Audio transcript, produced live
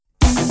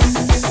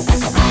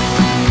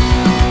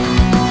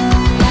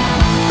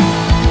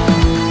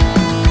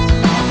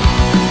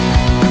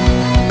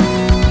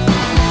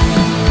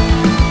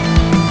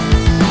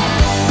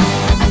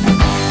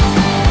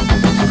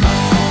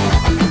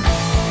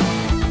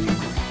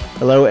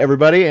Hello,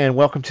 everybody, and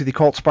welcome to the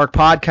Cult Spark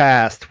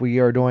podcast. We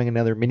are doing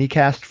another mini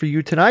cast for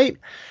you tonight.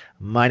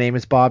 My name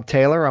is Bob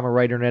Taylor. I'm a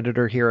writer and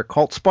editor here at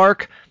Cult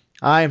Spark.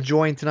 I am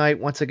joined tonight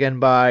once again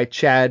by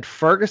Chad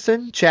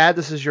Ferguson. Chad,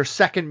 this is your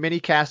second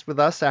mini cast with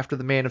us after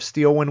the Man of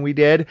Steel one we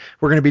did.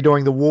 We're going to be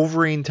doing the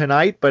Wolverine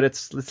tonight, but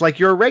it's like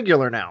you're a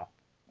regular now.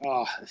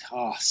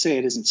 Say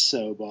it isn't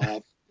so,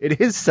 Bob. It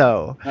is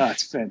so. Oh,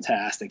 it's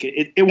fantastic.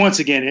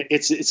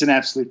 It's an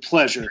absolute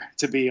pleasure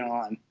to be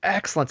on.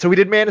 Excellent. So we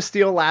did Man of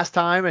Steel last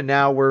time, and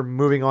now we're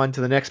moving on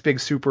to the next big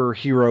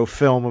superhero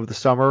film of the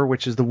summer,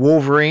 which is the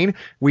Wolverine.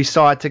 We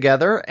saw it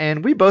together,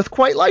 and we both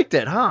quite liked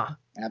it, huh?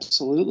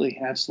 Absolutely.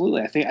 I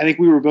think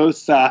we were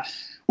both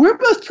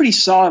pretty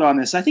solid on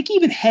this. I think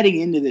even heading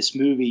into this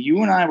movie,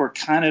 you and I were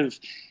kind of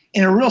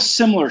in a real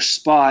similar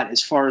spot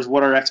as far as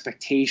what our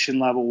expectation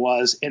level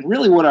was, and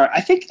really what I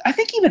think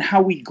even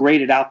how we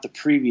graded out the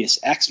previous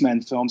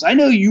X-Men films. I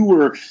know you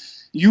were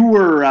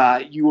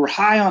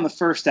high on the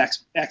first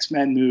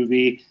X-Men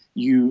movie.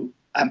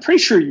 I'm pretty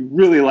sure you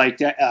really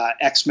liked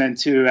X-Men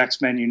 2,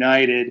 X-Men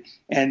United,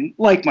 and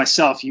like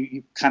myself,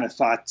 you kind of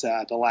thought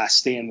The Last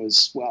Stand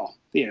was, well,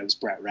 it was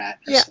Brett Ratner.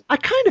 Yeah, I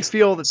kind of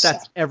feel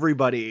that's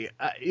everybody.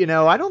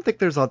 I don't think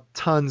there's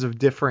tons of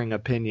differing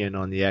opinion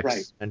on the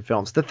X-Men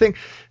films.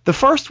 The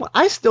first one,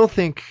 I still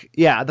think,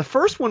 the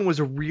first one was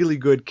a really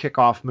good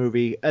kickoff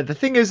movie. The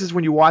thing is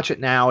when you watch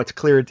it now, it's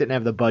clear it didn't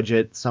have the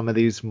budget. Some of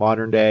these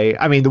modern day,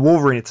 the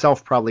Wolverine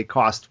itself probably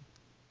cost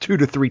 2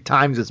 to 3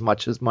 times as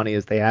much money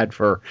as they had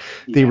for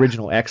the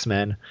original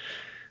X-Men,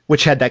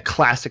 which had that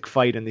classic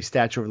fight in the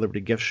Statue of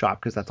Liberty gift shop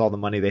because that's all the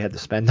money they had to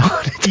spend on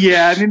it.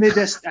 Yeah, they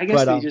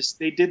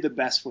did the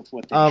best with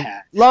what they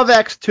had. Love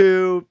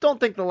X2. Don't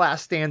think The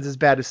Last Stand's as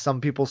bad as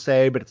some people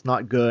say, but it's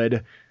not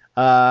good.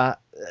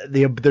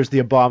 There's the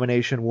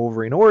Abomination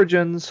Wolverine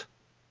Origins,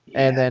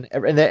 and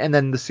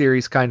then the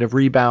series kind of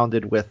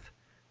rebounded with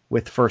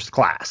First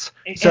Class.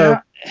 So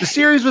the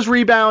series was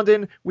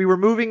rebounding. We were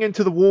moving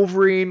into the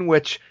Wolverine,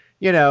 which,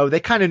 they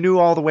kind of knew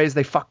all the ways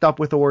they fucked up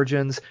with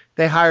Origins.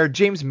 They hired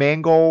James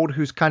Mangold,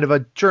 who's kind of a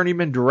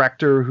journeyman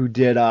director who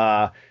did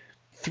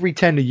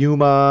 3:10 to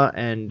Yuma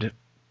and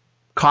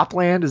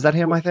Copland. Is that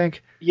him, I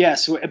think?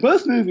 Yes,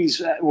 both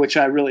movies, which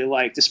I really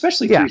liked,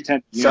 especially 3:10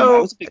 to Yuma. So,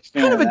 I was a big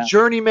fan kind of that. A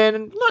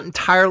journeyman, not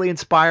entirely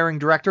inspiring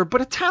director, but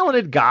a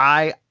talented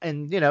guy.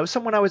 And,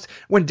 someone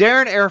when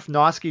Darren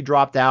Aronofsky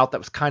dropped out, that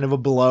was kind of a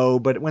blow.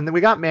 But when we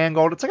got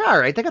Mangold, it's like, all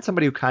right, they got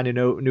somebody who kind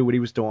of knew what he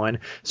was doing.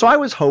 So I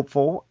was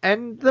hopeful,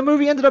 and the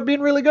movie ended up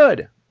being really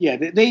good. Yeah,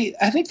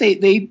 I think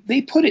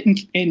they put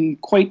it in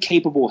quite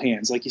capable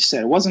hands. Like you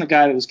said, it wasn't a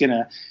guy that was going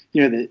to,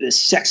 the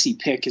sexy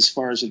pick as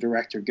far as a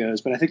director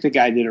goes. But I think the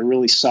guy did a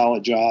really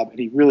solid job, and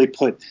he really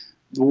put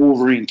the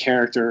Wolverine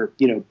character,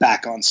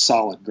 back on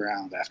solid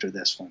ground after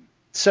this one.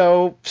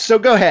 So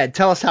go ahead.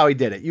 Tell us how he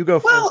did it. You go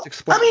first.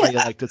 Explain why you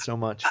liked it so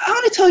much. I'm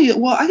going to tell you.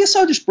 Well, I guess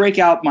I'll just break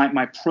out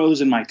my pros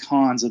and my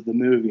cons of the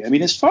movie.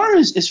 As far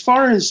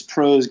as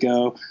pros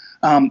go,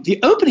 the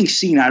opening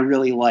scene I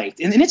really liked,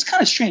 and it's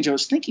kind of strange. I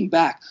was thinking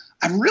back.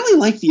 I really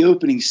like the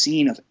opening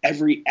scene of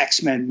every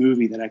X-Men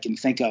movie that I can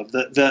think of.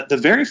 The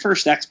very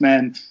first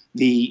X-Men,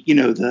 the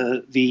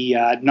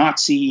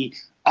Nazi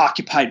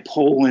occupied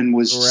Poland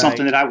was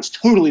something that I was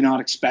totally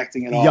not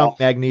expecting at all. Young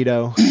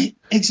Magneto.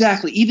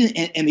 Exactly. Even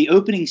in the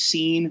opening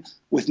scene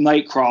with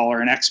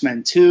Nightcrawler in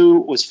X-Men 2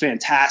 was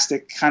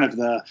fantastic. Kind of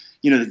the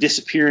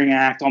disappearing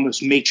act,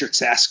 almost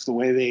Matrix-esque the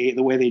way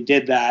they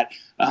did that.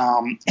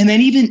 And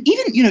then even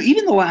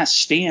The Last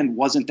Stand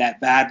wasn't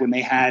that bad when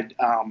they had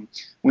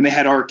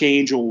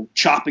Archangel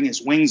chopping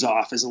his wings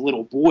off as a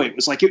little boy. It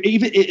was like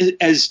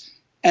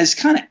as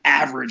kind of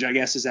average, I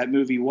guess, as that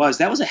movie was,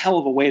 that was a hell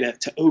of a way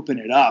to open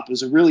it up. It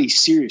was a really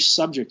serious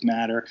subject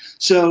matter.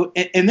 So,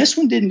 and this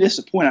one didn't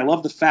disappoint. I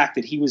love the fact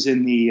that he was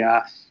in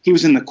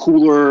the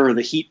cooler or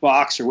the heat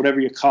box or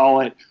whatever you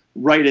call it,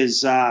 right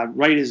as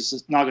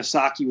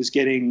Nagasaki was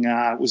getting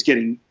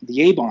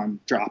the A-bomb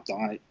dropped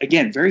on it.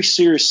 Again, very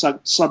serious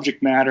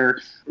subject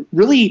matter.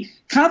 Really,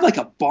 kind of like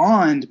a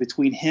bond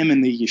between him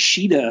and the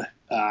Yoshida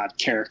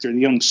character, the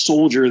young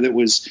soldier that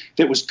was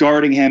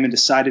guarding him and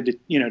decided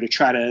to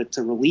try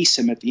to release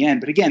him at the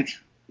end. But again,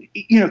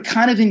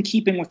 kind of in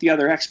keeping with the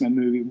other X-Men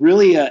movie,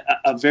 really a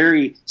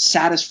very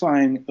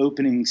satisfying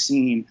opening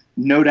scene,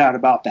 no doubt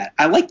about that.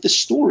 I like the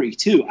story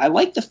too. I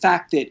like the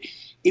fact that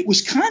it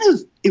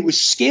was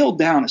scaled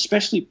down,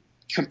 especially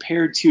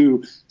compared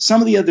to some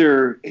of the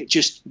other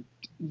just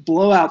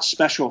blowout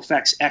special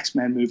effects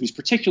X-Men movies,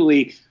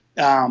 particularly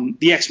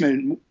the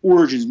X-Men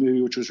Origins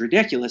movie, which was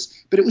ridiculous.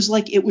 But it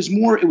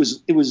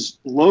was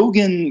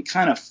Logan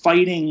kind of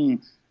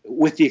fighting,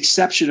 with the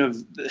exception of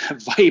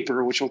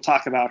Viper, which we'll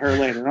talk about her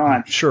later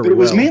on. Sure, but it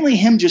was mainly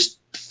him just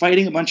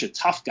fighting a bunch of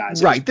tough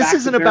guys. Right. This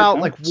isn't about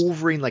like bones.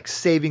 Wolverine like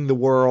saving the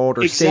world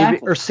or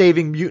Exactly.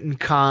 saving mutant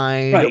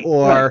kind Right,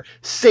 or right.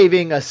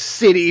 saving a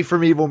city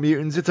from evil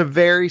mutants. It's a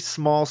very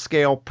small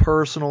scale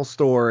personal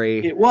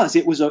story. It was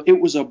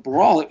a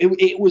brawl.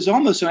 It was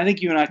almost, and I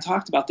think you and I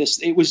talked about this.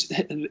 It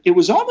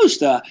was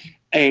almost a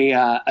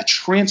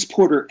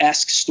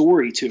transporter-esque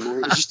story too, where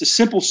it was just a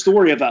simple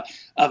story of a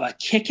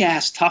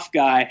kick-ass tough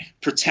guy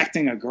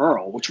protecting a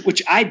girl,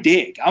 which I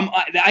dig.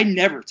 I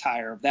never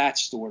tire of that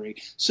story.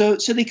 So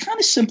they kind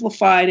of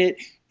simplified it,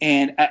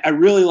 and I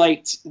really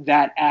liked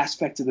that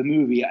aspect of the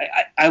movie.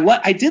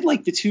 I did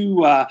like the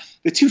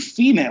two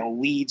female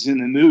leads in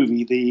the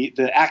movie.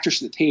 The actress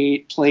that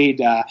played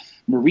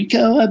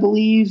Mariko, I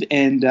believe,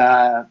 and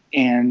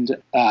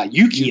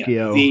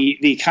Yukio,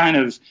 the kind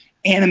of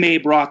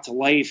anime brought to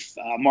life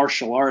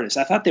martial artist.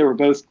 I thought they were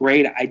both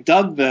great. I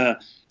dug the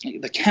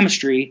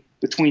chemistry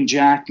between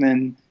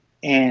Jackman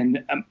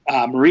and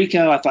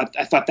Mariko. I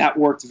thought that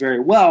worked very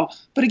well.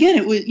 But again,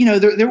 it was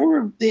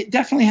it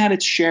definitely had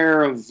its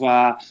share of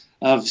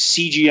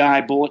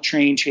CGI bullet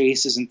train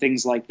chases and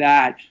things like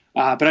that.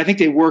 But I think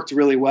they worked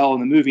really well in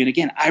the movie. And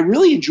again, I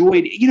really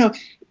enjoyed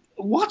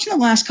watching the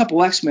last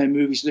couple X-Men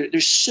movies.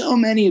 There's so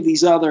many of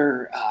these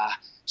other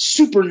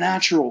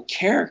supernatural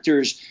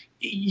characters.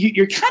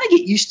 You're kind of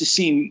get used to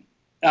seeing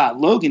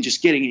Logan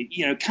just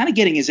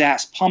getting his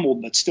ass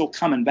pummeled, but still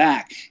coming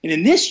back. And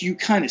in this, you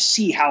kind of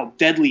see how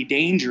deadly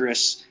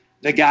dangerous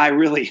the guy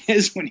really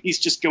is when he's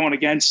just going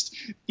against,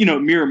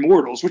 mere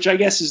mortals, which I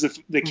guess is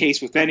the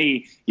case with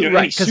any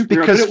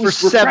superhero. But it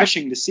was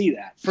refreshing to see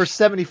that. For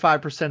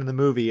 75% of the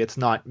movie, it's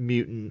not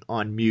mutant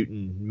on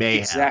mutant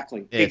mayhem.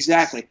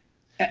 Exactly.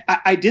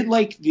 I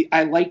liked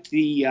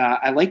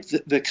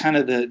the kind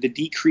of the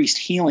decreased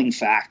healing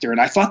factor, and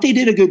I thought they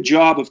did a good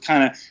job of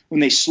kind of when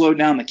they slowed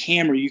down the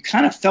camera, you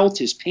kind of felt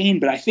his pain.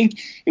 But I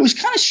think it was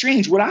kind of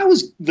strange.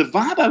 The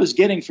vibe I was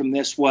getting from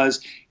this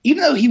was,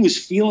 even though he was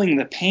feeling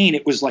the pain,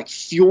 it was like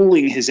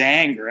fueling his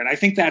anger, and I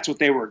think that's what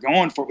they were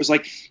going for. It was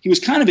like he was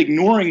kind of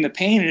ignoring the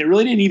pain, and it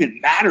really didn't even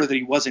matter that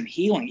he wasn't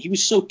healing. He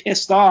was so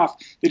pissed off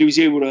that he was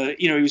able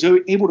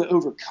to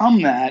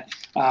overcome that,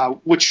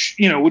 which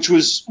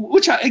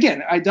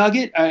I dug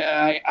it.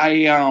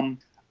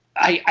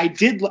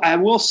 I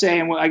will say,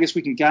 and I guess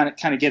we can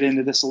kind of get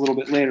into this a little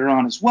bit later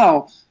on as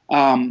well.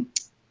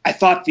 I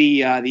thought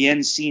the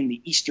end scene,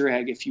 the Easter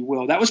egg, if you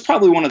will, that was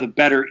probably one of the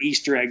better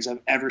Easter eggs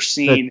I've ever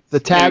seen. The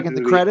tag and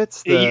the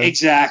credits?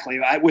 Exactly.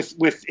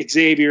 With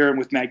Xavier and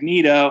with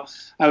Magneto,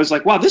 I was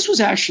like, wow, this was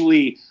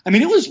actually,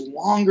 it was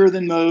longer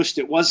than most.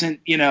 It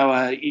wasn't,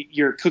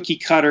 your cookie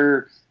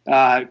cutter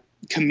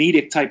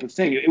comedic type of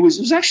thing. It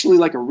was actually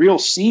like a real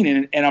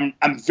scene, and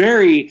I'm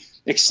very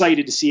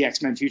excited to see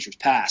X-Men Futures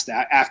Past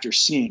after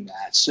seeing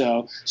that.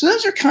 So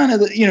those are kind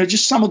of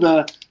just some of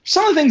the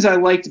things I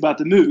liked about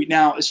the movie.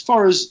 Now, as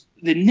far as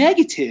the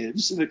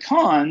negatives, the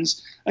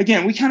cons,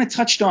 again, we kind of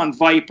touched on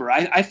Viper.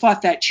 I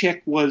thought that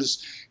chick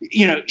was,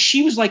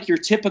 she was like your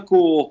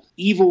typical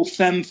evil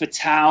femme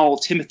fatale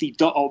Timothy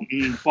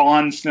Dalton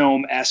Bond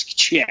film-esque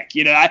chick.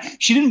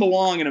 She didn't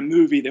belong in a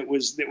movie that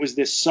was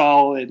this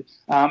solid.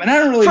 And I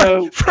don't really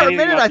know. For a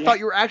minute, I thought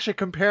you were actually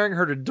comparing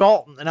her to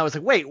Dalton, and I was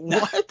like, wait,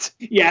 what?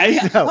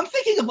 Yeah. No. I'm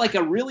thinking of like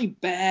a really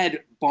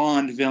bad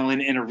Bond villain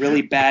in a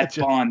really bad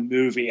Bond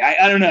movie.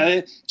 I don't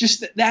know.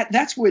 Just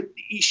that's what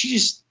she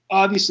just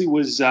obviously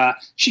was.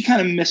 She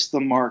kind of missed the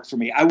mark for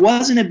me. I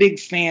wasn't a big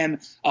fan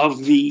of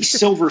the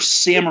Silver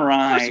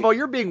Samurai. First of all,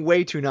 you're being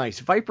way too nice.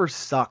 Viper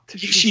sucked.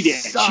 She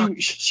did.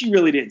 Sucked. She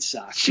really did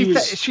suck. She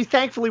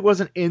thankfully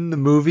wasn't in the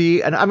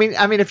movie. And I mean,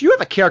 if you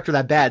have a character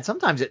that bad,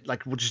 sometimes it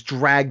will just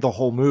drag the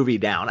whole movie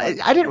down.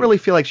 I didn't really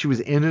feel like she was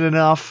in it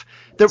enough.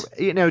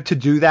 To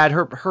do that.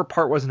 Her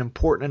part wasn't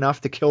important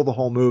enough to kill the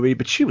whole movie,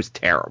 but she was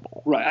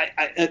terrible. Right.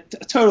 I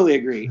totally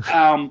agree.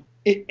 From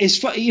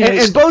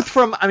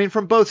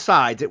both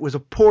sides, it was a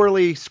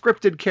poorly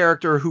scripted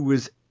character who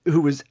was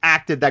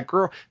acted. That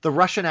girl, the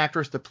Russian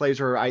actress that plays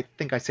her, I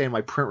think I say in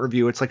my print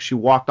review, it's like she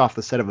walked off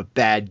the set of a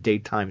bad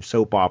daytime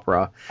soap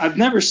opera. I've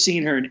never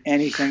seen her in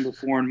anything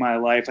before in my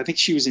life. I think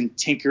she was in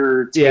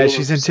Tinker Tailor. Yeah,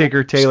 she's in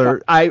Tinker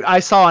Tailor. I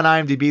saw on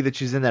IMDb that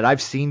she's in that.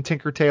 I've seen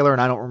Tinker Tailor, and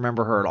I don't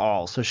remember her at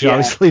all. So she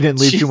obviously didn't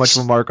leave too much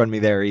of a mark on me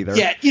there either.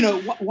 Yeah,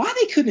 why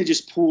they couldn't have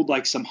just pulled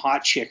like some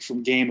hot chick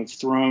from Game of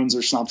Thrones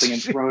or something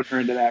and thrown her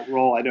into that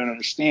role, I don't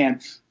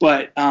understand.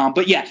 But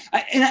yeah,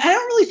 I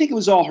don't really think it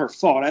was all her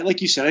fault.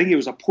 Like you said, I think it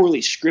was a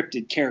poorly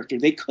scripted character.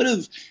 They could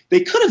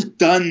have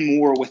done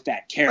more with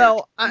that character.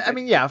 Well, I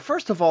mean, yeah.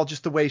 First of all,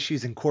 just the way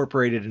she's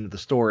incorporated into the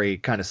story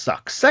kind of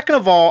sucks. Second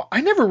of all, I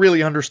never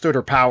really understood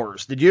her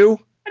powers. Did you?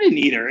 I didn't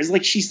either. It's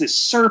like she's this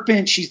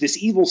serpent. She's this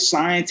evil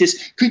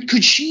scientist.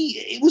 Could she?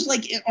 It was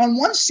like on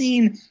one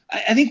scene,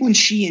 I think when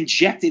she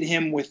injected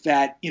him with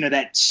that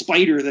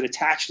spider that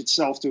attached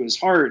itself to his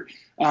heart.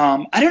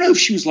 I don't know if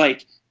she was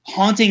like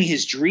haunting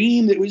his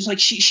dream. It was like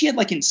she had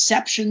like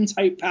Inception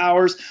type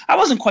powers. I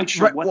wasn't quite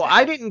sure what. Well,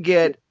 I didn't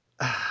get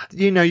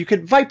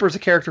Viper's a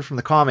character from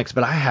the comics,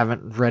 but I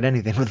haven't read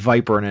anything with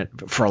Viper in it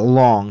for a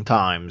long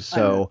time,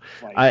 so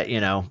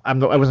I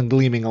wasn't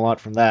gleaming a lot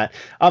from that.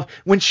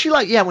 When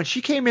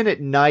she came in at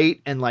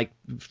night and like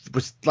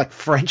was like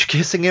French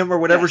kissing him or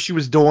whatever she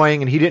was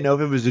doing, and he didn't know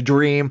if it was a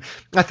dream,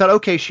 I thought,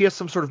 okay, she has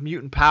some sort of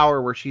mutant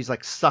power where she's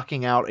like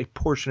sucking out a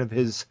portion of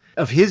his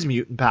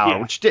mutant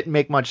power, which didn't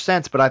make much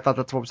sense, but I thought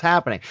that's what was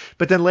happening.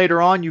 But then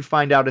later on, you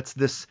find out it's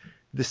this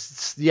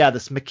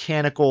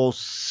mechanical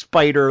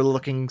spider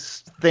looking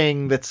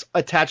thing that's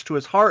attached to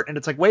his heart, and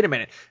it's like, wait a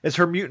minute, is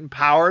her mutant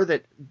power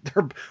that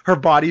her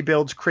body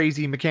builds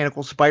crazy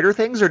mechanical spider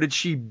things, or did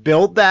she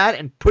build that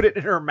and put it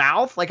in her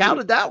mouth? Like, how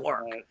did that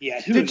work?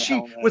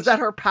 Was that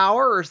her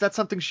power, or is that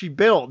something she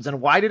builds, and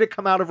why did it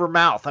come out of her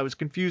mouth? I was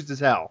confused as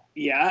hell.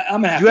 Yeah,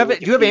 I'm gonna have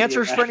do you have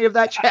answers for any of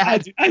that,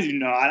 Chad? I do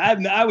not.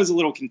 I was a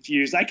little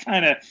confused. I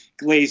kind of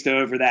glazed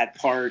over that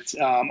part.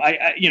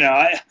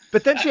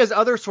 But then she has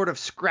other sort of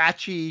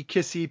scratchy,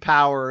 kissy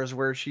powers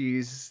where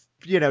she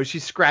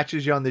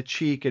scratches you on the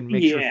cheek and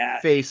makes your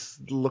face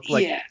look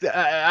like.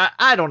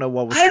 I don't know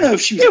what was. I don't know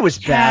if she was. It was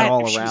bad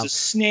all around. If she was a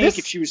snake,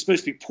 if she was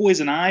supposed to be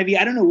poison ivy.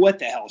 I don't know what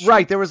the hell.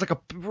 Right, there was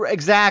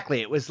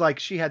exactly. It was like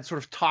she had sort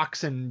of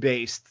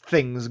toxin-based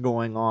things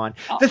going on.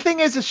 The thing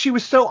is she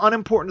was so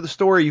unimportant to the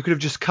story. You could have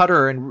just cut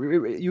her,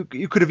 and you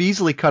could have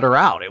easily cut her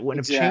out. It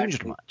wouldn't have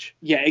changed much.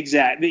 Yeah,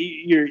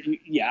 exactly.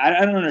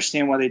 I don't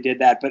understand why they did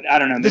that, but I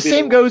don't know. The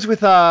same goes with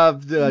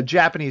the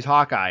Japanese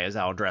Hawkeye, as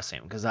I'll address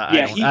him, because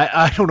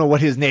I don't know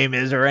what his name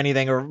is or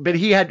anything, but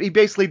he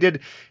basically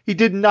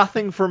did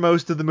nothing for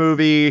most of the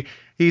movie.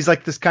 He's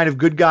like this kind of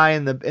good guy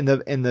in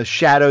the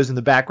shadows in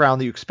the background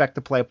that you expect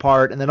to play a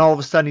part, and then all of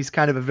a sudden he's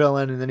kind of a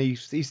villain, and then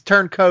he's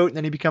turned coat, and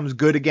then he becomes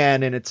good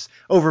again, and it's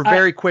over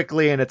very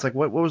quickly, and it's like,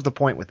 what was the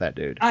point with that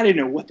dude? I didn't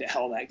know what the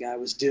hell that guy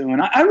was doing.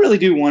 I really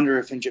do wonder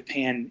if in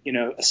Japan,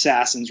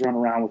 assassins run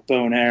around with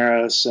bow and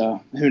arrows,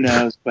 so who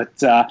knows?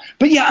 but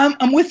yeah,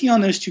 I'm with you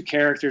on those two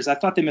characters. I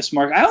thought they missed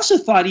mark. I also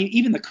thought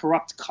even the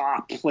corrupt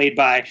cop played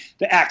by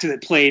the actor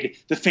that played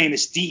the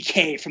famous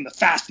DK from the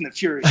Fast and the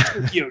Furious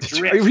Tokyo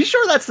Drift. Are you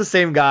sure that's the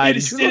same guy?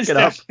 Did you look it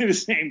up? The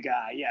same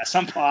guy. Yes,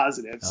 I'm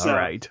positive. All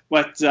right.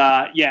 But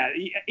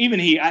even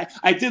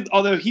I did.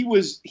 Although he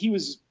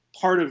was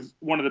part of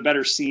one of the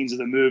better scenes of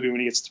the movie when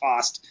he gets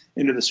tossed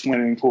into the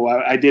swimming pool.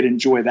 I did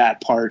enjoy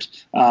that part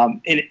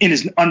in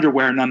his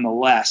underwear,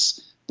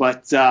 nonetheless.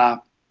 But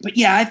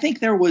yeah, I think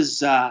there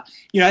was. I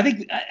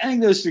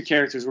think those three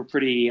characters were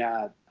pretty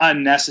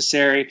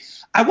unnecessary.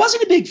 I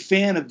wasn't a big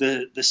fan of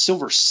the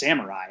Silver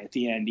Samurai at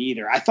the end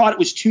either. I thought it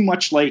was too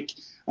much like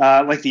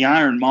the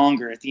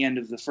Ironmonger at the end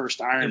of the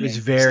first Iron Man. It was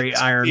very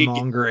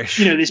Ironmongerish.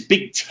 This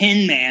big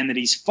Tin Man that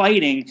he's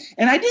fighting.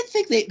 And I did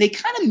think they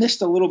kind of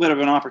missed a little bit of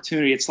an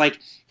opportunity. It's like,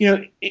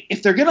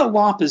 if they're going to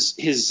lop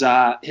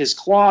his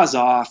claws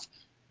off,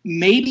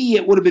 maybe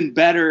it would have been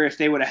better if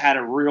they would have had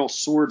a real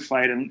sword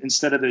fight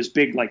instead of those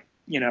big,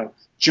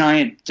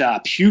 giant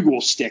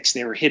pugil sticks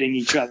they were hitting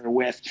each other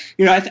with.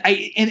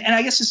 I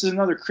guess this is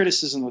another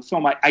criticism of the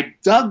film. I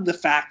dug the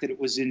fact that it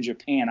was in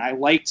Japan. I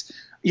liked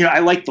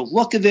the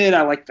look of it.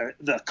 I liked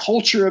the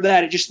culture of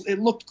that. It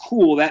looked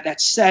cool.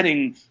 That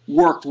setting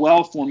worked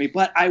well for me.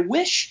 But I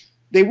wish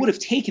they would have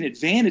taken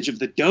advantage of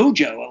the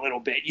dojo a little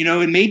bit,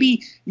 and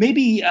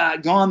maybe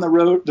gone the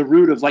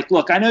route of like,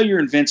 look, I know you're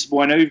invincible.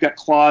 I know you've got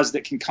claws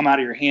that can come out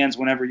of your hands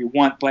whenever you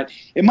want, but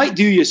it might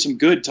do you some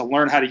good to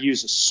learn how to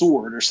use a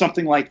sword or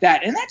something like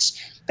that. And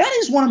that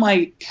is one of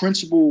my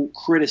principal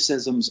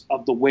criticisms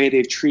of the way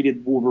they've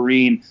treated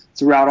Wolverine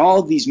throughout all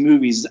of these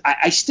movies.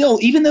 I still,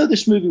 even though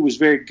this movie was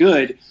very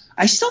good,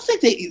 I still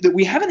think that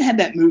we haven't had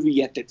that movie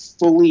yet that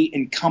fully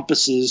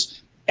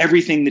encompasses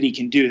everything that he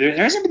can do. There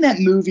hasn't been that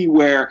movie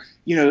where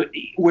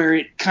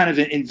it kind of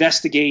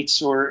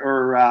investigates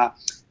or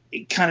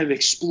it kind of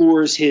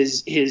explores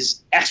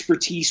his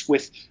expertise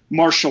with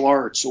martial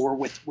arts or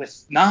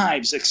with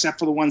knives, except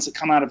for the ones that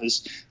come out of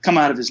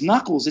his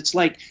knuckles. It's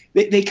like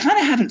they kind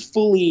of haven't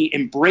fully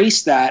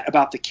embraced that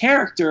about the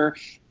character.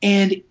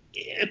 And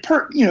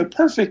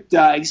perfect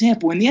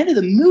example in the end of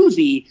the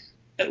movie,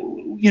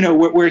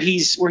 where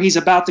he's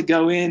about to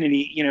go in and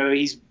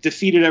he's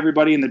defeated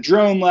everybody in the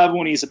drone level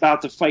and he's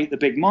about to fight the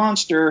big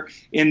monster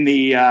in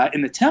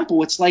the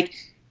temple. It's like,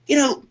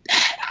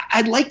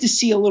 I'd like to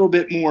see a little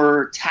bit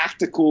more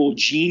tactical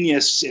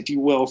genius, if you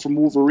will, from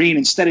Wolverine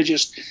instead of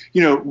just,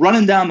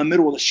 running down the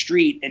middle of the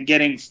street and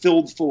getting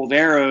filled full of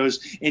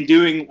arrows and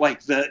doing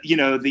like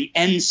the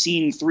end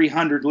scene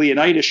 300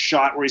 Leonidas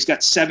shot where he's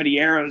got 70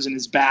 arrows in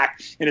his back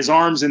and his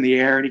arms in the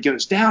air and he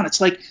goes down. It's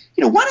like,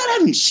 why not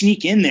have him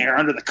sneak in there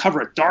under the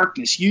cover of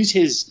darkness, use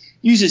his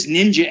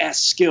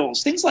ninja-esque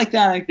skills, things like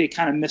that. I think they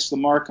kind of missed the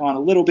mark on a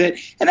little bit,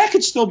 and that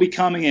could still be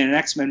coming in an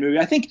X-Men movie.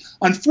 I think,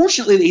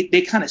 unfortunately,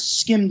 they kind of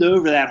skimmed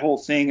over that whole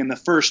thing in the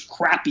first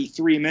crappy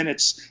 3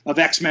 minutes of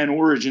X-Men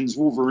Origins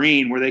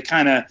Wolverine, where they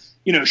kind of,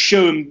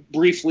 show him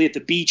briefly at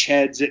the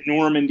beachheads at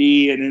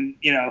Normandy and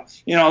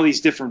in all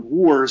these different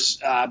wars.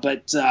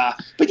 But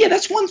yeah,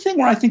 that's one thing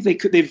where I think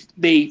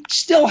they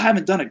still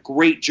haven't done a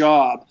great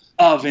job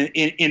of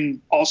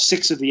in all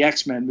 6 of the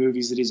X-Men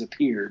movies that he's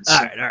appeared. So.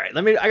 All right.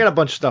 I got a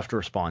bunch of stuff to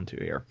respond to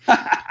here.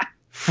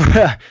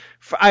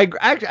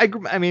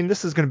 I mean,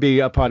 this is going to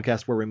be a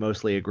podcast where we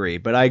mostly agree,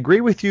 but I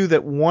agree with you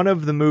that one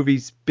of the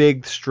movie's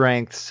big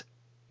strengths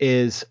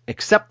is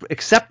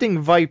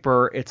accepting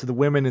Viper. It's the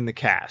women in the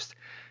cast.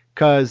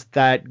 Because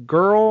that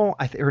girl,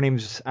 her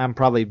name's, I'm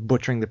probably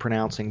butchering the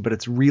pronouncing, but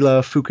it's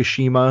Rila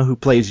Fukushima, who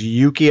plays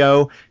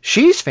Yukio.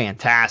 She's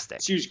fantastic.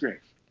 She's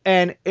great.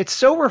 And it's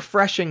so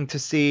refreshing to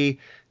see,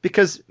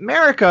 because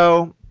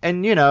Mariko,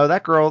 and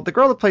that girl, the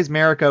girl that plays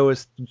Mariko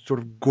is sort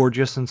of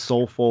gorgeous and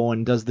soulful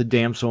and does the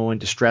damsel in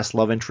distress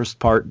love interest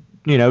part,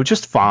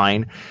 just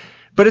fine.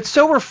 But it's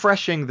so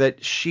refreshing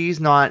that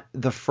she's not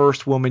the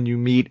first woman you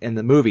meet in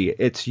the movie.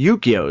 It's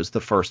Yukio's the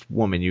first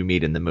woman you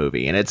meet in the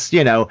movie. And it's,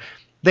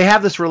 they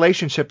have this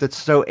relationship that's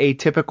so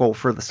atypical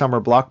for the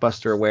summer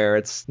blockbuster, where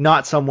it's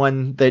not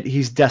someone that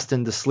he's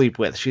destined to sleep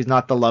with. She's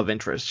not the love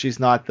interest. She's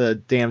not the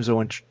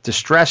damsel in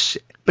distress,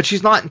 but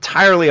she's not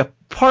entirely a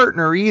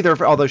partner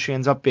either, although she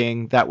ends up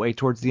being that way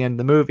towards the end of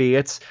the movie.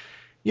 It's,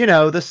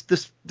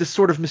 this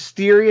sort of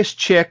mysterious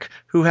chick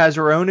who has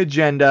her own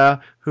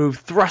agenda, who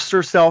thrusts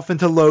herself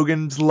into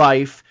Logan's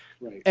life.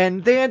 Right.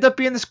 And they end up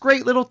being this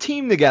great little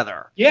team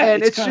together. Yeah,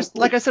 and it's just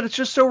cool. Like I said, it's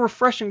just so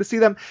refreshing to see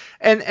them.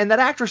 And that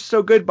actress is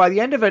so good. By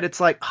the end of it,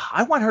 it's like,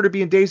 I want her to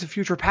be in Days of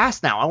Future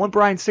Past now. I want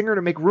Bryan Singer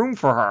to make room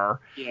for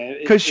her. Yeah,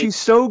 because she's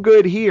so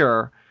good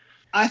here.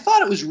 I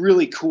thought it was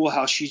really cool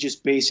how she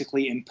just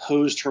basically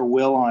imposed her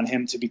will on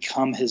him to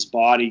become his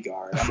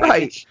bodyguard.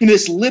 Right.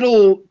 This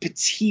little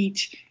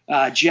petite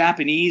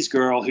Japanese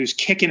girl who's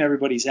kicking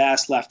everybody's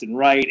ass left and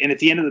right. And at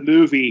the end of the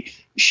movie,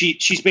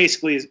 she's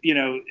basically,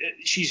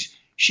 she's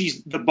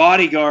the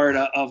bodyguard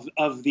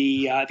of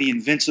the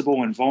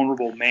invincible and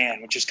vulnerable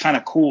man, which is kind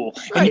of cool.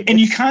 Right. And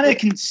you kind of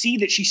can see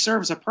that she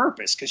serves a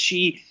purpose, because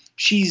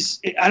she's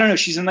I don't know,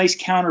 she's a nice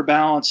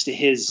counterbalance to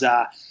his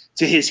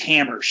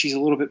hammer. She's a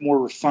little bit more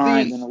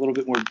refined and a little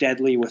bit more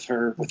deadly with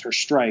her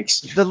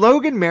strikes. The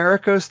Logan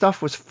Mariko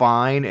stuff was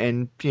fine,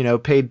 and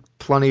paid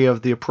plenty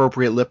of the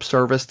appropriate lip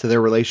service to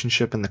their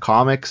relationship in the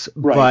comics.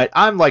 Right. But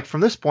I'm like,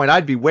 from this point,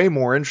 I'd be way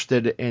more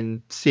interested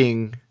in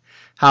seeing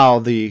how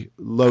the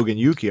Logan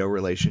Yukio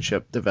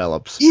relationship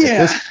develops. Yeah. At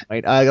this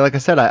point. Like I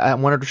said, I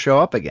want her to show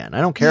up again.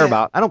 I don't care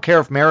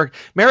if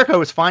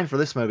Mariko is fine for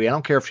this movie. I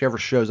don't care if she ever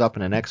shows up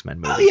in an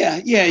X-Men movie. Oh yeah.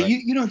 But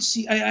you don't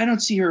see. I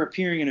don't see her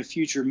appearing in a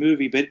future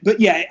movie.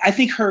 But yeah, I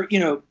think her.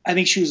 I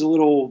think she was a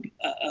little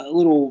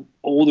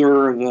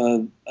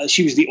older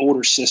she was the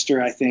older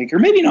sister, I think, or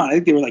maybe not. I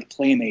think they were like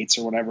playmates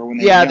or whatever when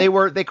they. Yeah, they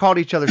were. They called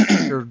each other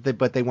sister,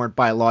 but they weren't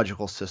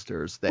biological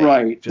sisters.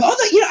 Right. Although,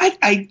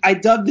 I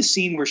dug the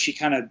scene where she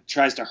kind of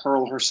tries to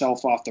hurl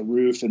herself off the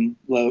roof, and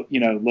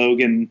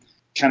Logan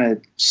kind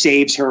of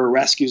saves her, or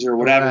rescues her, or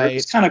whatever. Right. It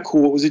was kind of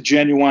cool. It was a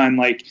genuine,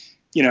 like,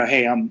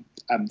 hey, I'm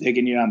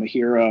digging you, I'm a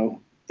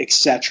hero,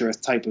 etc.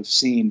 type of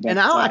scene. But, and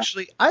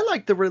I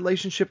like the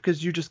relationship,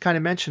 because you just kind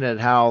of mentioned it,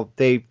 how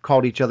they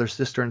called each other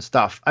sister and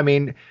stuff. I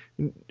mean,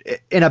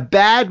 in a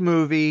bad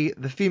movie,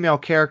 the female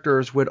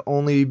characters would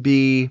only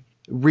be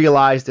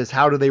realized as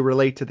how do they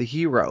relate to the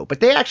hero,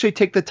 but they actually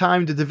take the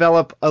time to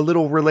develop a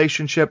little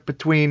relationship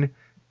between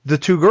the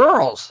two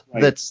girls.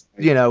 Right. That's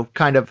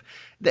kind of,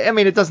 I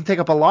mean, it doesn't take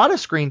up a lot of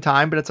screen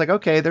time, but it's like,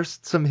 okay, there's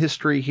some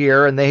history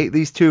here, and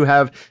these two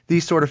have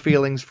these sort of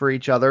feelings for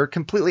each other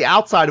completely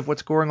outside of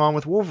what's going on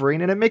with Wolverine,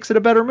 and it makes it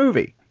a better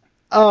movie.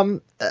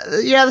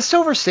 The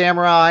Silver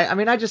Samurai, I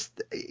mean,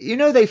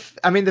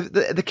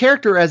 the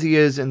character as he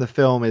is in the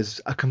film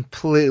is a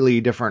completely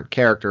different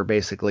character,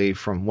 basically,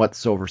 from what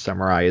Silver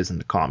Samurai is in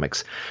the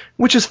comics,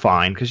 which is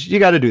fine, because you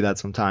got to do that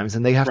sometimes,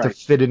 and they have to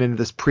fit it into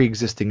this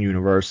pre-existing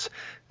universe,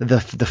 the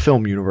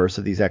film universe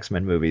of these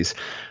X-Men movies.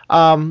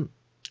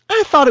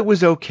 I thought it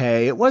was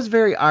okay. It was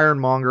very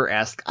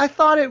Ironmonger-esque. I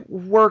thought it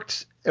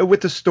worked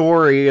with the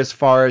story as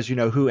far as,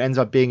 who ends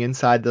up being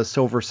inside the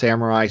Silver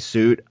Samurai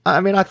suit.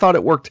 I mean, I thought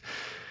it worked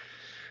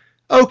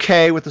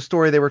okay with the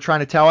story they were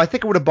trying to tell. I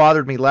think it would have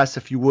bothered me less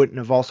if you wouldn't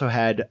have also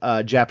had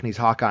Japanese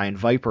Hawkeye and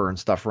Viper and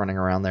stuff running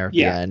around there at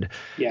the end.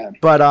 Yeah.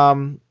 But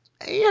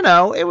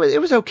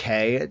it was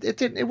okay.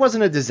 It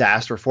wasn't a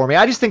disaster for me.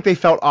 I just think they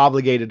felt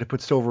obligated to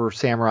put Silver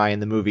Samurai in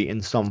the movie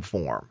in some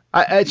form.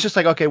 It's just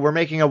like, okay, we're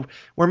making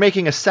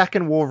a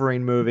second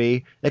Wolverine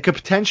movie that could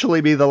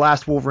potentially be the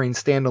last Wolverine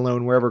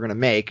standalone we're ever going to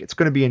make. It's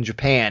going to be in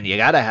Japan. You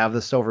got to have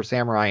the Silver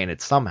Samurai in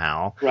it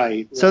somehow.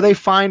 Right. So they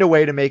find a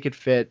way to make it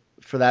fit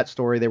for that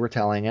story they were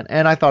telling,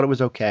 and I thought it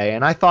was okay.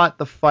 And I thought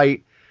the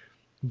fight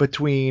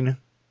between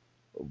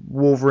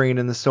Wolverine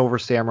and the Silver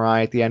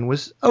Samurai at the end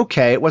was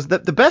okay. It was the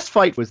best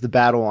fight was the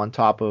battle on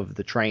top of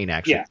the train,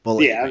 actually. I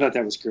thought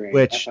that was great.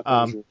 Which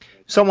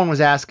someone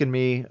was asking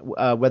me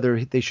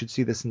whether they should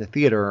see this in the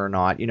theater or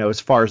not.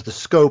 As far as the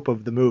scope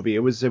of the movie, it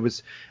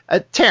was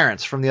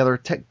Terrence from the other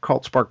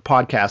Cult Spark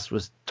podcast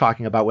was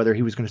talking about whether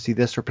he was going to see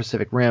this or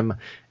Pacific Rim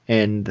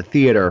in the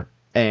theater.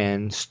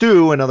 And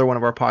Stu, another one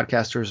of our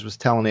podcasters, was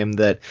telling him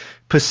that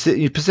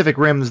Pacific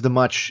Rim's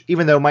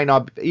even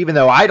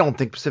though I don't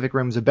think Pacific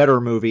Rim's a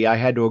better movie, I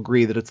had to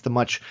agree that it's the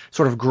much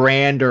sort of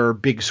grander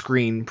big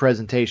screen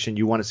presentation.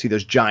 You want to see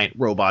those giant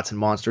robots and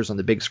monsters on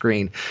the big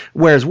screen.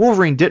 Whereas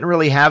Wolverine didn't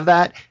really have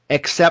that,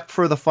 except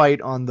for the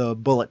fight on the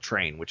bullet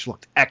train, which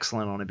looked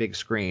excellent on a big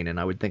screen, and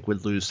I would think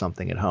would lose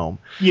something at home.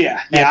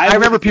 Yeah. I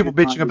remember people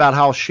bitching about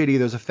how shitty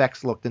those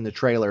effects looked in the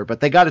trailer, but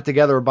they got it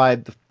together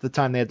by the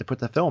time they had to put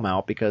the film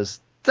out, because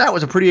that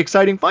was a pretty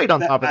exciting fight on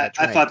top of that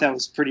train. I thought that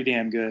was pretty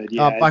damn good.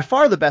 Yeah. By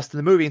far the best in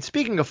the movie. And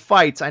speaking of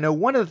fights, I know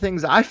one of the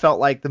things I felt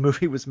like the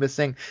movie was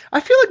missing,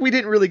 I feel like we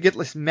didn't really get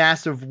this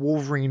massive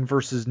Wolverine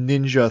versus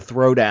Ninja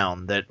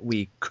throwdown that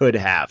we could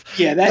have.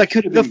 Yeah, that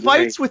could have been the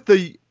fights with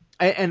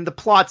and the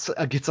plots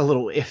gets a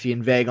little iffy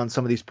and vague on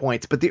some of these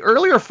points, but the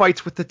earlier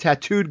fights with the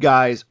tattooed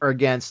guys are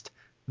against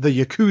the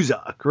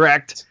Yakuza,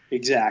 correct?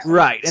 Exactly.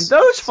 Right, and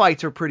those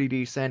fights are pretty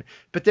decent,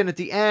 but then at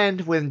the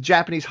end, when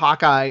Japanese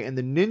Hawkeye and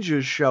the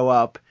ninjas show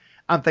up,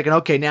 I'm thinking,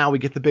 okay, now we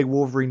get the big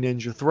Wolverine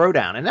ninja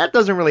throwdown, and that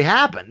doesn't really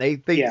happen.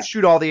 They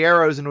shoot all the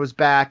arrows into his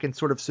back and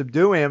sort of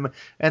subdue him,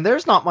 and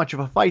there's not much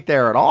of a fight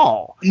there at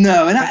all.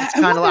 No, and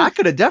I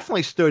could have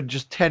definitely stood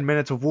just 10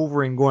 minutes of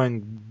Wolverine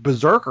going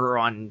berserker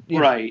on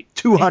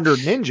 200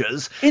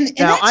 ninjas. And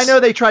now I know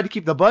they tried to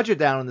keep the budget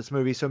down in this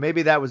movie, so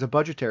maybe that was a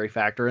budgetary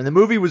factor, and the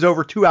movie was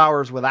over 2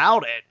 hours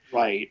without it.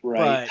 Right.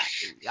 But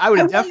I would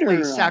have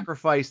definitely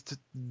sacrificed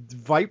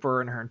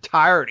Viper in her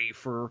entirety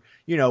for,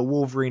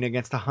 Wolverine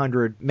against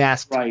 100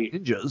 masked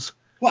ninjas.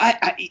 Well,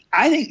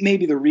 I think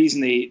maybe the reason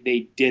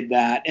they did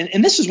that,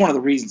 and this is one of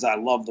the reasons I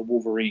love the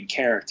Wolverine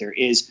character,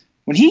 is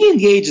when he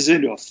engages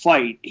into a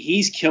fight,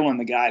 he's killing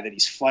the guy that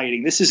he's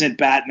fighting. This isn't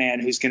Batman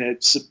who's going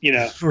to,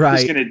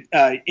 who's going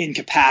to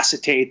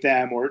incapacitate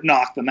them or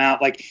knock them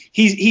out. Like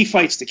he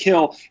fights to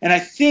kill, and I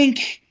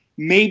think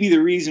maybe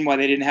the reason why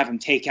they didn't have him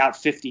take out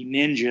 50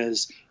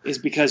 ninjas is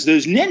because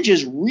those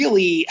ninjas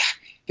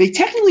they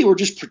technically were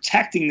just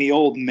protecting the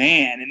old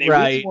man, and they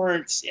really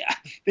weren't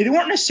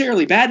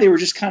necessarily bad. They were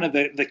just kind of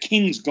the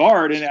king's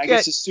guard. And I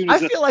guess as soon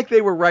as I feel like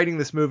they were writing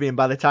this movie, and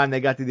by the time they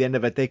got to the end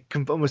of it, they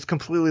almost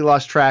completely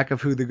lost track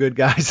of who the good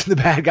guys and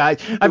the bad guys.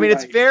 I mean,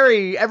 it's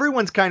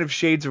everyone's kind of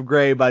shades of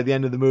gray by the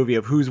end of the movie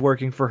of who's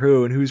working for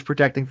who and who's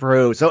protecting for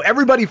who. So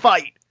everybody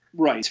fight.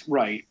 Right.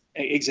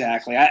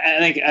 Exactly.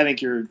 I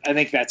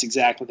think that's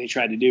exactly what they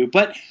tried to do.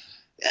 But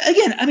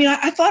again, I mean,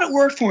 I thought it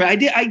worked for me.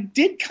 I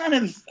did kind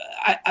of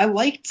I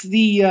liked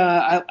the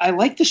I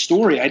liked the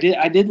story. I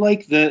did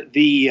like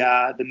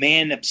the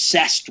man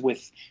obsessed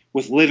with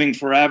living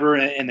forever,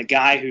 and the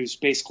guy who's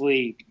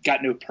basically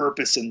got no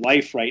purpose in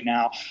life right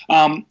now.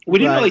 We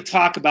didn't really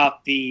talk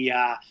about the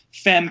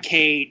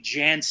Femke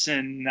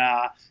Janssen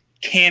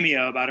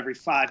cameo about every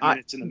 5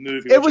 minutes in the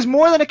movie. It was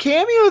more than a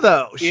cameo,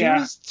 though.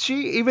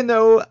 Even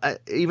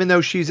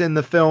though she's in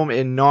the film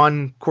in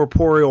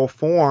non-corporeal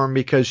form,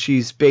 because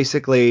she's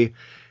basically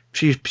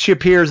she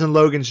appears in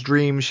Logan's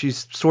dream.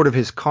 She's sort of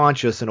his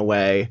conscious in a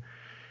way,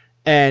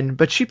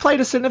 but she played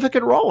a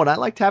significant role, and I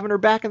liked having her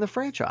back in the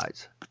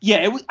franchise.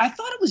 Yeah, I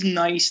thought it was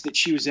nice that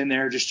she was in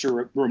there just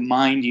to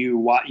remind you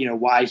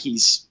why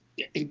he's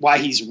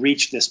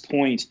reached this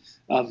point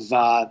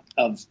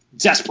of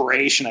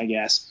desperation, I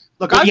guess.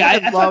 Look, I've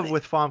been in love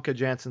with Famke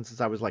Janssen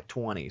since I was like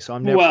 20, so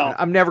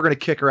I'm never going to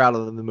kick her out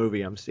of the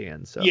movie I'm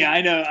seeing. So yeah,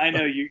 I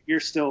know you're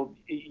still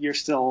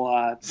It's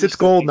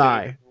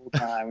Goldeneye.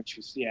 When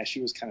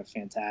she was kind of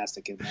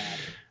fantastic in that.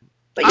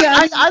 But yeah,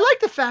 I like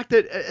the fact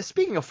that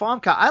speaking of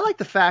Famke, I like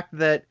the fact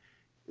that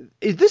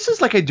this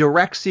is like a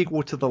direct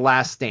sequel to The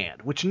Last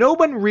Stand, which no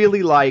one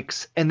really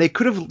likes, and they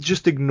could have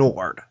just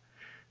ignored.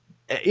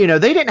 They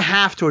didn't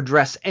have to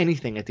address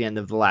anything at the end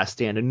of The Last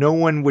Stand, and no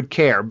one would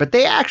care. But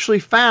they actually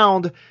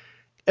found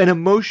an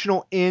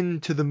emotional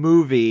end to the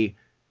movie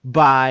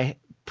by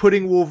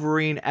putting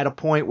Wolverine at a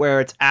point where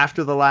it's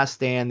after The Last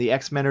Stand, the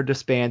X-Men are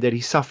disbanded,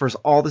 he suffers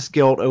all this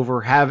guilt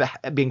over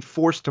being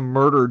forced to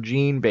murder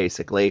Jean,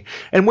 basically.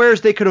 And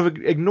whereas they could have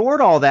ignored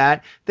all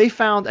that, they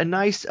found a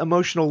nice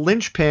emotional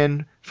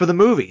linchpin for the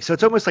movie. So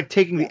it's almost like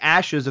taking the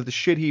ashes of the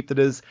shit heap that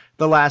is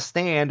The Last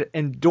Stand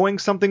and doing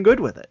something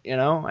good with it,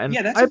 And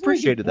yeah, I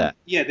appreciated that.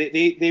 Yeah,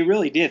 they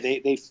really did.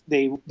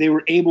 They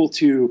were able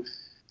to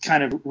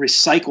kind of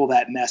recycle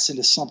that mess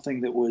into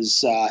something that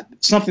was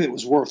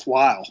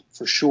worthwhile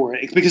for sure.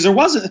 Because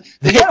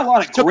they had a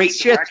lot of great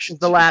directions.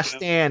 The Last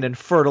Stand and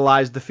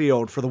fertilized the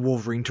field for the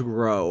Wolverine to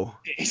grow.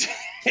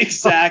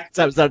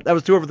 Exactly. That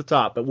was too over the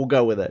top, but we'll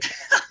go with it.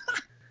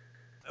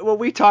 Well,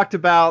 we talked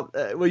about.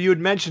 You had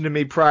mentioned to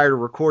me prior to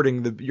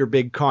recording your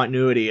big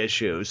continuity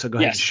issue. So go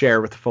ahead and share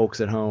with the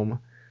folks at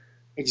home.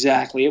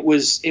 Exactly.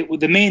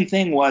 The main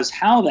thing was,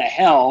 how the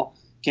hell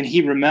can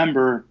he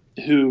remember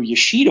who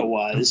Yoshida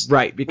was.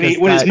 Right, because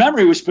when his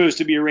memory was supposed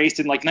to be erased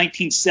in like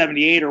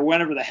 1978 or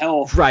whenever the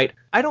hell. Right.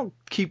 I don't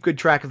keep good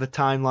track of the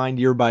timeline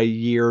year by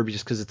year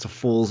just because it's a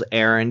fool's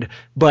errand,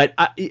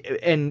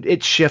 and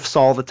it shifts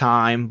all the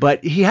time.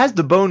 But he has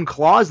the bone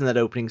claws in that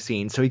opening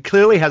scene, so he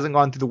clearly hasn't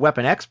gone through the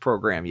Weapon X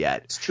program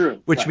yet. It's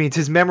true. Which means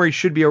his memory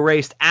should be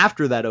erased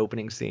after that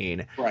opening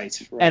scene. Right.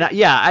 And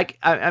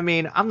I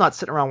mean, I'm not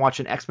sitting around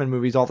watching X-Men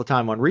movies all the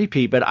time on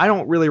repeat, but I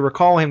don't really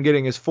recall him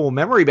getting his full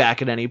memory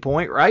back at any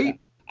point, right?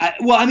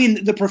 I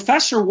mean, the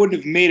professor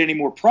wouldn't have made any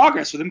more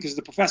progress with him because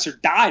the professor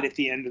died at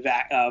the end of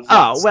that.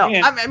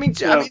 I mean,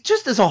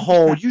 just as a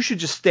whole, you should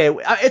just stay.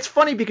 It's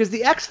funny because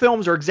the X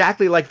films are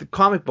exactly like the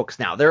comic books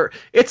now.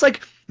 It's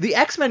like the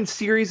X-Men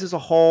series as a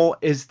whole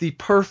is the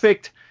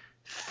perfect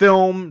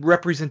film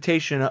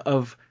representation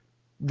of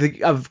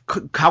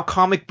how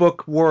comic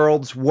book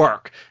worlds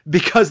work,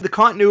 because the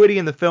continuity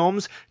in the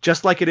films,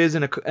 just like it is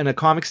in a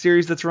comic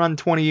series that's run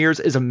 20 years,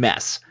 is a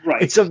mess.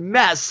 Right. It's a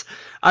mess.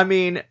 I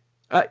mean.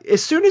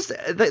 As soon as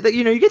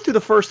you get through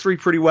the first three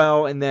pretty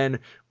well, and then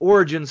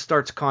Origins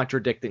starts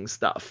contradicting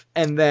stuff,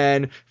 and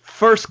then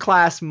First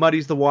Class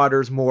muddies the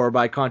waters more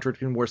by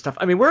contradicting more stuff.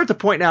 I mean, we're at the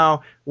point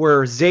now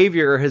where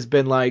Xavier has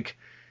been like,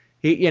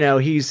 he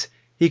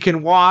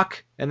can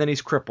walk, and then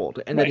he's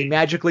crippled, and then he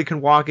magically can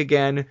walk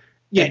again.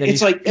 Yeah, and then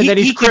it's like then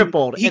he's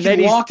crippled, and then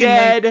he's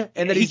dead,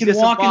 and then he's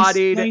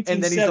disembodied,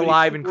 and then he's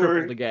alive and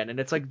crippled again. And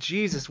it's like,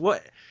 Jesus,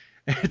 what?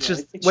 It's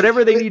just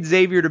whatever they need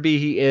Xavier to be,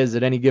 he is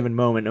at any given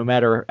moment, no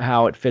matter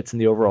how it fits in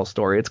the overall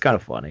story. It's kind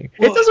of funny.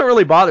 Well, it doesn't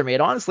really bother me.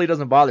 It honestly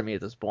doesn't bother me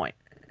at this point.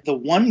 The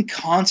one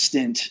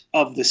constant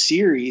of the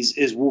series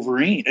is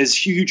Wolverine, is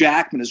Hugh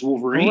Jackman as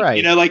Wolverine.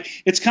 Right.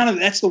 It's kind of,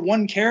 that's the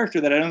one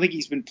character that I don't think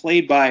he's been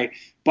played by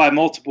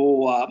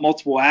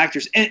multiple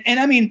actors. And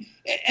I mean,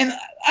 and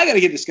I got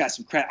to give this guy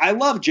some credit. I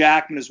love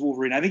Jackman as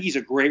Wolverine. I think he's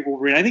a great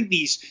Wolverine. I think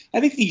these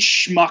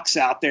schmucks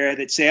out there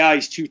that say,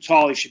 he's too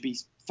tall, he should be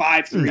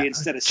 5'3"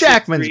 instead of 6'3".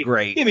 Jackman's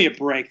great. Give me a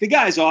break. The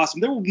guy's awesome.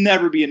 There will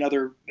never be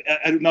another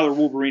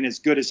Wolverine as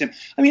good as him.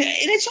 I mean, and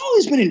it's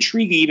always been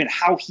intriguing, even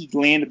how he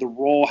landed the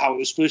role, how it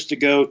was supposed to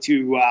go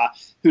to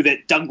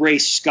that Dougray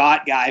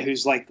Scott guy,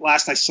 who's like,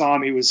 last I saw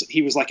him, he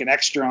was like an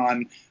extra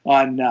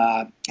on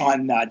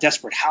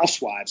Desperate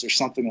Housewives or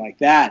something like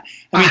that.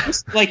 I mean,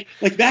 like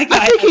that guy.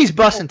 I think he's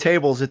busting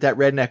tables at that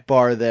redneck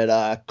bar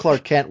that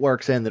Clark Kent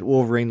works in, that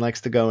Wolverine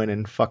likes to go in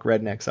and fuck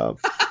rednecks up.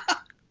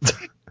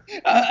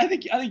 I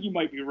think you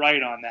might be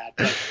right on that.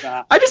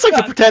 But, I just like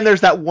to pretend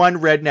there's that one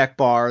redneck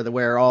bar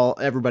where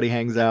everybody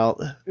hangs out.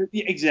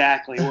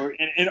 Exactly,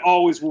 and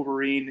always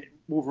Wolverine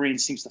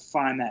seems to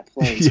find that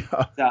place.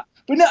 Yeah.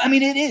 But no, I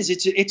mean, it is.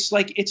 It's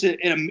like it's a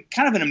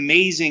kind of an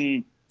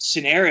amazing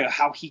scenario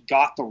how he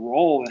got the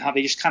role and how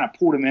they just kind of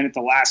pulled him in at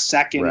the last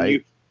second.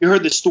 Right. You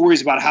heard the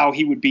stories about how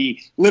he would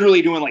be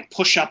literally doing like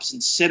push-ups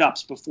and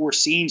sit-ups before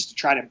scenes to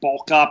try to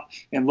bulk up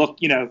and look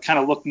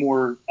look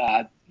more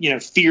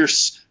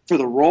fierce for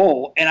the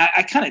role, and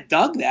I kind of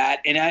dug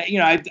that, and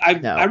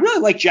I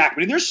really like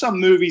Jackman. There's some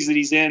movies that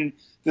he's in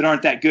that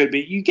aren't that good,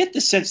 but you get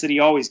the sense that he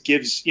always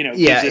gives.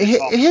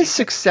 His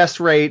success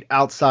rate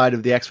outside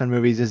of the X-Men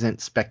movies isn't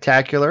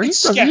spectacular.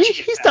 He's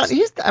done.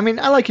 I mean,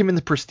 I like him in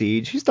The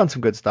Prestige. He's done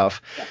some good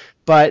stuff,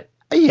 but.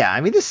 Yeah,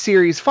 I mean, this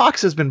series,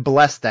 Fox has been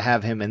blessed to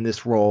have him in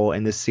this role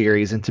in this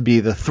series and to be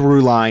the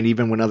through line,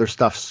 even when other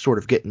stuff's sort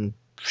of getting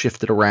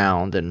shifted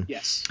around. And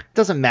yes, it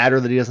doesn't matter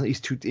that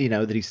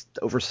that he's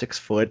over 6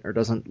 foot or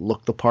doesn't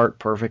look the part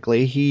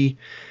perfectly. He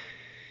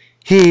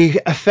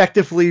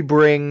effectively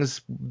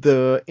brings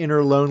the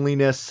inner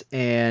loneliness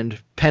and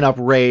pent-up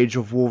rage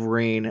of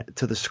Wolverine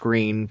to the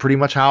screen, pretty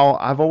much how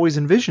I've always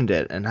envisioned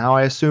it, and how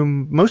I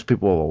assume most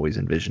people have always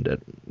envisioned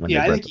it when they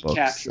read the books.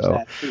 Captures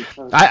that pretty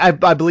perfectly.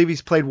 I believe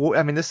he's played.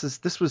 I mean,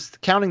 this was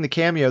counting the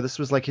cameo. This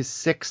was like his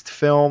 6th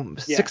film.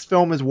 Yeah. 6th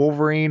film as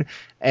Wolverine,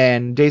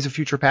 and Days of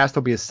Future Past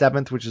will be his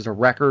 7th, which is a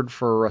record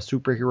for a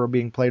superhero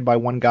being played by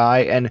one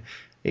guy. And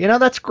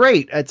that's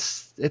great.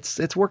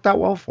 It's worked out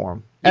well for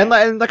him. Yeah.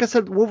 And like I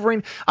said,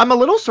 Wolverine, I'm a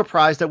little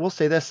surprised. I will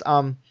say this.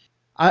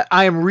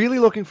 I am really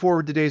looking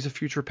forward to Days of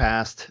Future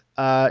Past.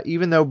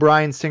 Even though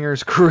Bryan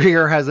Singer's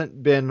career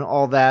hasn't been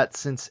all that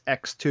since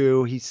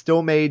X2, he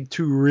still made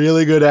 2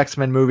 really good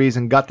X-Men movies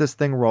and got this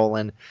thing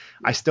rolling.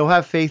 I still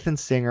have faith in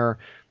Singer.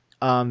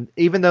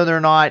 Even though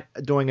they're not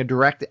doing a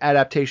direct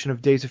adaptation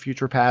of Days of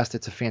Future Past,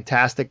 it's a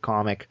fantastic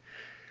comic.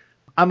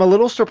 I'm a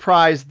little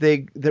surprised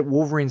that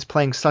Wolverine's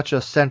playing such a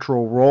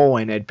central role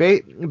in it.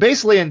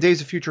 Basically, in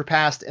Days of Future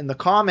Past, in the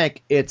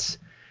comic, it's,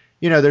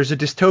 there's a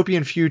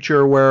dystopian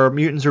future where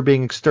mutants are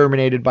being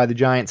exterminated by the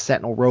giant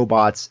Sentinel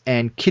robots,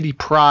 and Kitty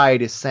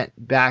Pryde is sent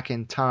back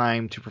in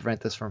time to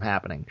prevent this from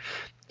happening.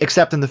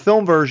 Except in the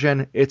film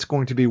version, it's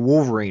going to be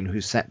Wolverine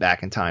who's sent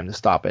back in time to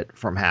stop it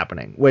from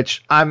happening.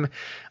 Which I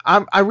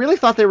really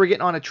thought they were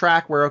getting on a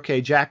track where,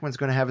 okay, Jackman's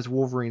going to have his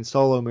Wolverine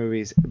solo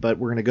movies, but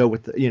we're going to go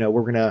with we're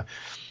going to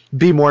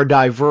be more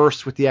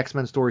diverse with the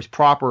X-Men stories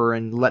proper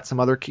and let some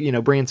other,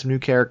 bring in some new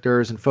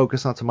characters and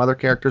focus on some other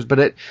characters.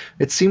 But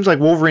it seems like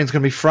Wolverine's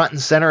going to be front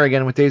and center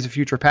again with Days of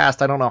Future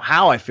Past. I don't know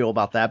how I feel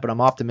about that, but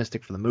I'm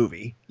optimistic for the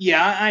movie.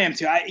 Yeah, I am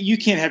too. You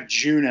can't have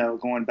Juno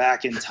going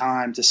back in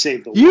time to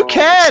save the world. You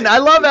can. I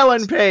love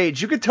Ellen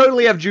Page. You could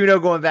totally have Juno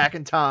going back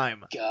in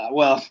time.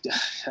 Well,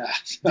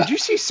 did you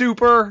see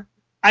Super?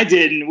 I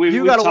didn't. We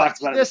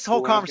talked about this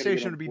whole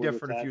conversation would be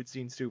different if you'd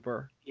seen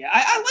Super. Yeah,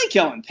 I like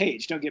Ellen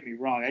Page. Don't get me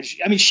wrong.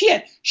 I mean, she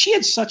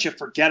had such a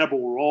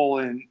forgettable role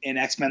in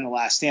X-Men: The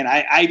Last Stand.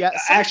 I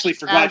actually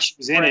forgot she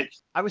was in it.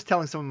 I was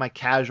telling some of my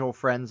casual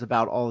friends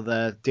about all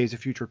the Days of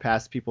Future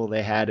Past people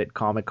they had at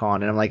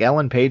Comic-Con, and I'm like,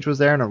 Ellen Page was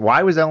there, and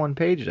why was Ellen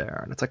Page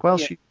there? And it's like, well,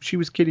 she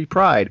was Kitty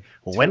Pryde.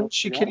 Well, when was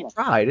she Kitty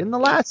Pryde? In The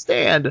Last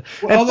Stand.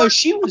 Well, although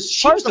she was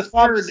the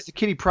third.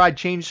 Kitty Pryde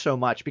changed so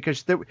much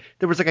because there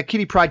was like a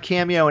Kitty Pryde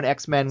cameo in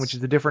X-Men, which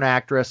is a different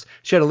actress.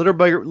 She had a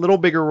little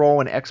bigger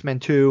role in X-Men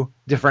 2,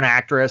 different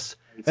actress,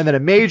 and then a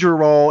major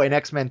role in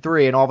X-Men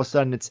 3, and all of a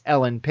sudden it's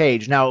Ellen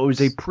Page. Now, it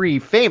was a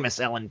pre-famous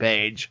Ellen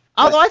Page.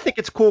 Although I think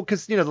it's cool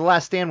because, The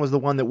Last Stand was the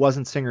one that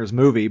wasn't Singer's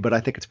movie, but I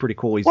think it's pretty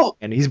cool.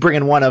 He's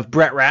bringing one of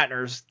Brett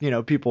Ratner's,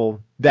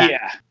 people back.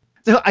 Yeah.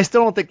 So I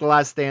still don't think The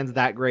Last Stand's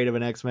that great of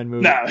an X-Men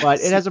movie,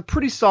 but it has a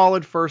pretty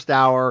solid first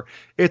hour.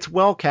 It's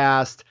well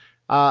cast.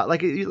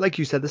 Like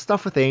you said, the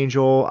stuff with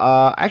Angel,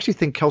 I actually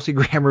think Kelsey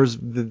Grammer's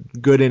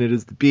good in it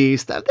as the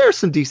Beast. There's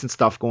some decent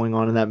stuff going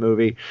on in that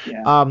movie.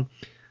 Yeah.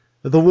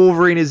 The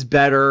Wolverine is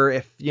better.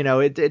 If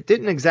it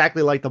didn't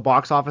exactly light the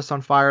box office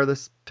on fire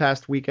this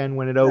past weekend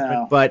when it opened.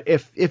 No. But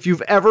if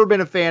you've ever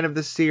been a fan of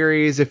this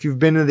series, if you've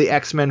been to the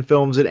X-Men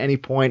films at any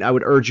point, I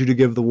would urge you to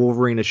give the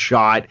Wolverine a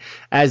shot,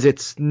 as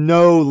it's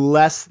no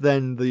less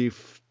than the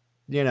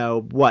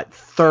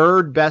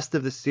third best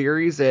of the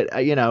series. It's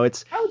I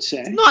would say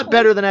it's not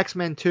better than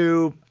X-Men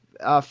 2.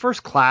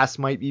 First Class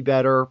might be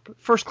better.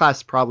 First Class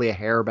is probably a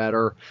hair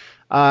better.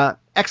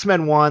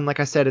 X-Men 1, like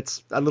I said,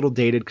 it's a little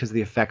dated because of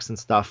the effects and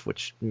stuff,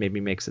 which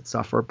maybe makes it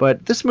suffer.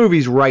 But this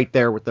movie's right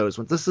there with those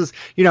ones. This is,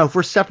 if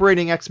we're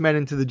separating X-Men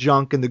into the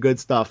junk and the good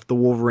stuff, the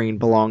Wolverine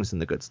belongs in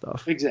the good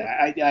stuff.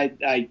 Exactly.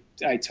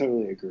 I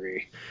totally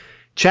agree.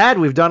 Chad,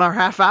 we've done our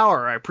half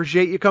hour. I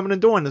appreciate you coming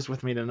and doing this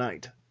with me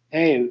tonight.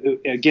 Hey,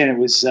 again, it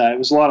was a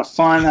lot of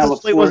fun.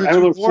 Hopefully it wasn't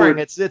too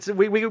boring.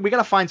 We got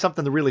to find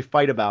something to really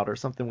fight about or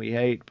something we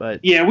hate.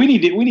 But yeah, we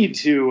need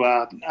to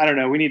I don't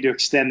know. We need to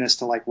extend this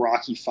to like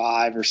Rocky V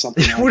or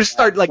something. We'll just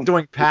start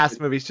doing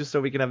past movies just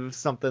so we can have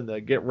something to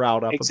get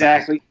riled up.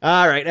 Exactly.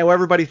 About. All right, now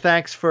everybody,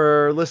 thanks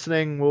for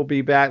listening. We'll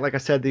be back. Like I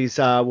said,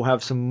 we'll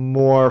have some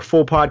more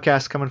full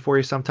podcasts coming for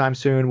you sometime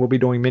soon. We'll be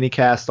doing mini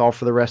casts all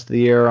for the rest of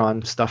the year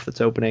on stuff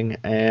that's opening.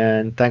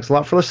 And thanks a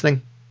lot for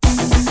listening.